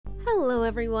Hello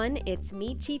everyone, it's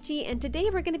me, Chi-Chi, and today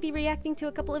we're going to be reacting to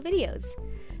a couple of videos.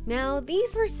 Now,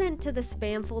 these were sent to the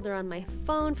spam folder on my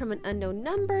phone from an unknown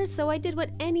number, so I did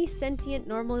what any sentient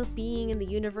normal being in the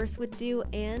universe would do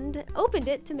and opened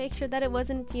it to make sure that it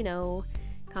wasn't, you know,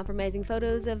 compromising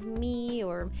photos of me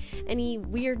or any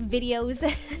weird videos,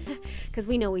 because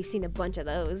we know we've seen a bunch of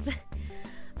those.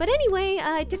 But anyway,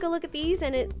 I took a look at these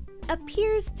and it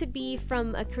appears to be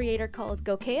from a creator called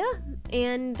Gokeya,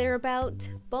 and they're about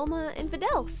Bulma and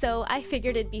Videl, so I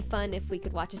figured it'd be fun if we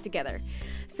could watch it together.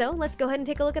 So let's go ahead and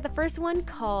take a look at the first one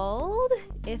called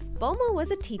If Bulma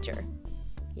Was a Teacher.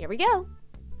 Here we go.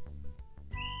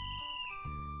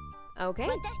 Okay,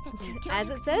 as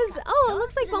it says, oh, it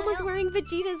looks like Bulma's wearing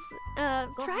Vegeta's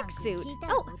tracksuit.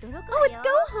 Oh, it's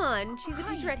Gohan! She's a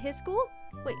teacher at his school?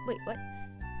 Wait, what?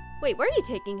 Wait, where are you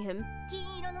taking him?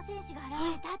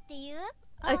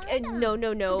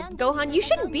 No. Gohan, you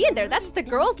shouldn't be in there. That's the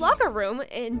girls' locker room.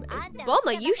 And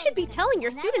Bulma, you should be telling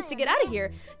your students to get out of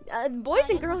here. Boys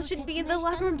and girls shouldn't be in the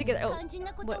locker room together. Oh,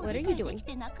 what are you doing?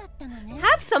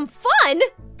 Have some fun!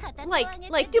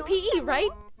 Like do PE, right?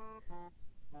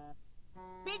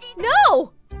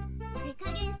 No!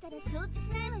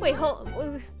 Wait, hold.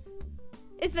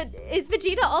 Is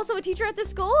Vegeta also a teacher at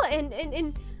this school?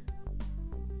 And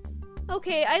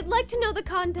okay, I'd like to know the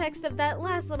context of that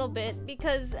last little bit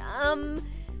because,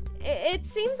 it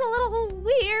seems a little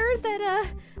weird that,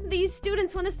 these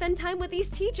students want to spend time with these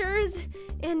teachers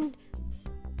and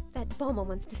that Bulma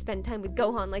wants to spend time with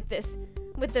Gohan like this,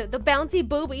 with the bouncy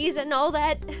boobies and all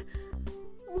that.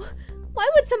 Why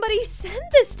would somebody send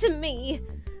this to me?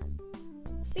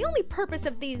 The only purpose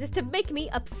of these is to make me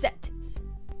upset.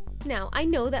 Now, I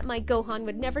know that my Gohan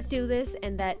would never do this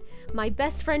and that my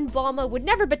best friend Bulma would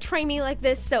never betray me like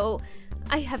this, so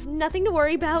I have nothing to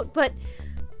worry about, but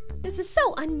this is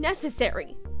so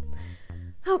unnecessary.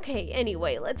 Okay,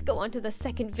 anyway, let's go on to the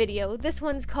second video. This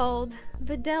one's called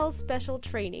Videl Special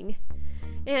Training.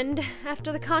 And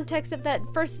after the context of that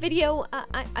first video,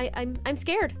 I'm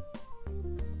scared.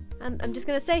 I'm just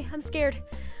gonna say, I'm scared.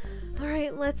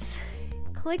 Alright, let's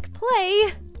click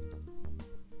play.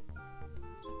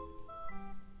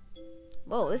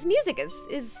 Whoa, this music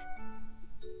is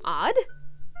odd.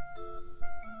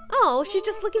 Oh, she's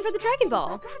just looking for the Dragon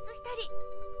Ball.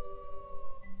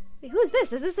 Wait, who is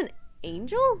this? Is this an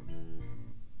angel?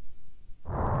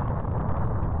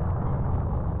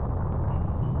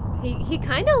 He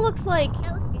kind of looks like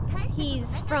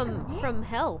he's from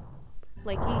hell.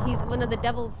 Like he's one of the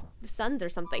devil's sons or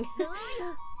something.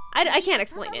 I can't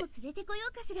explain it.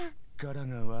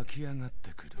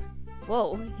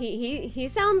 Whoa, he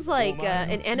sounds like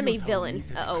an anime villain.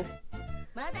 Uh-oh.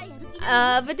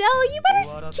 Videl, you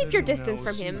better keep your distance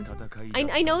from him.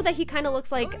 I know that he kind of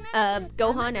looks like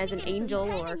Gohan as an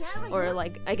angel or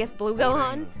like, I guess, Blue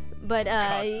Gohan. But,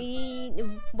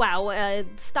 wow,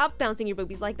 stop bouncing your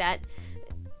boobies like that.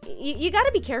 You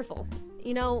gotta be careful,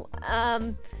 you know?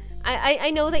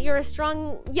 I know that you're a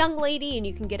strong young lady and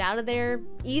you can get out of there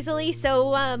easily,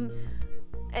 so,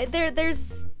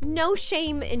 there's no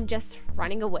shame in just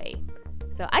running away.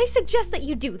 So I suggest that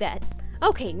you do that.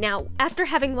 Okay, now, after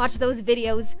having watched those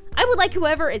videos, I would like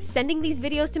whoever is sending these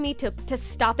videos to me to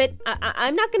stop it.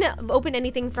 I'm not gonna open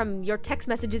anything from your text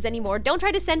messages anymore. Don't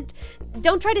try to send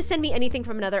me anything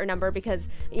from another number because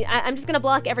I'm just gonna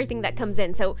block everything that comes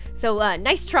in. So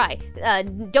nice try.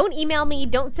 Don't email me,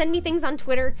 don't send me things on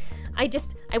Twitter.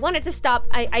 I want it to stop.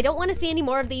 I don't want to see any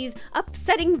more of these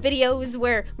upsetting videos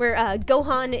where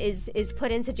Gohan is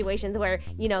put in situations where,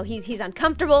 you know, he's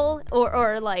uncomfortable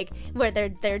or like where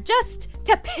they're just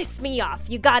to piss me off.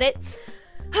 You got it?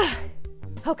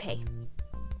 Okay.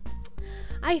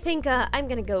 I think I'm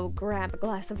gonna go grab a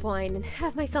glass of wine and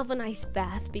have myself a nice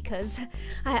bath because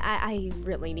I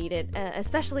really need it,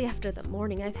 especially after the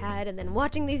morning I've had and then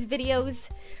watching these videos.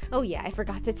 Oh yeah, I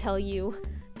forgot to tell you.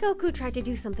 Goku tried to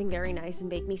do something very nice and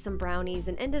bake me some brownies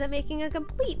and ended up making a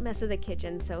complete mess of the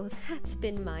kitchen, so that's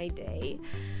been my day.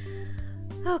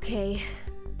 Okay,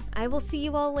 I will see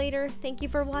you all later. Thank you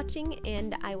for watching,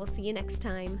 and I will see you next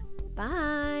time.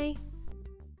 Bye!